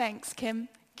 Thanks, Kim.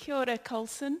 Kia ora,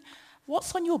 Colson.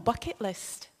 What's on your bucket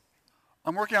list?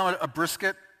 I'm working on a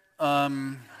brisket. So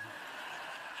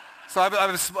I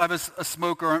have a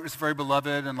smoker. It's very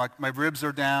beloved, and like my ribs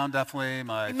are down, definitely.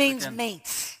 It means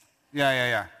meat.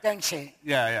 Yeah. Don't you?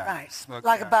 Yeah. Right. Smoke,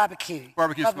 like a barbecue.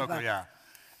 Barbecue smoker, yeah.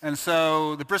 And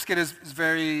so the brisket is a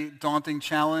very daunting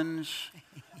challenge.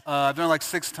 I've done it like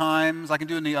 6 times. I can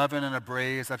do it in the oven and a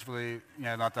braise. That's really,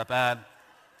 not that bad.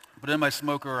 But in my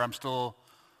smoker, I'm still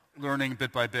learning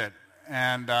bit by bit.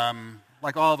 And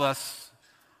like all of us,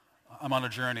 I'm on a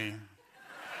journey.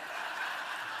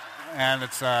 And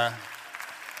it's a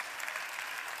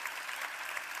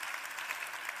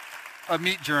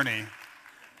meat journey.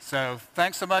 So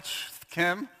thanks so much,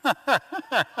 Kim.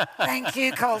 Thank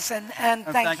you, Colson. And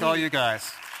thank all you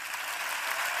guys.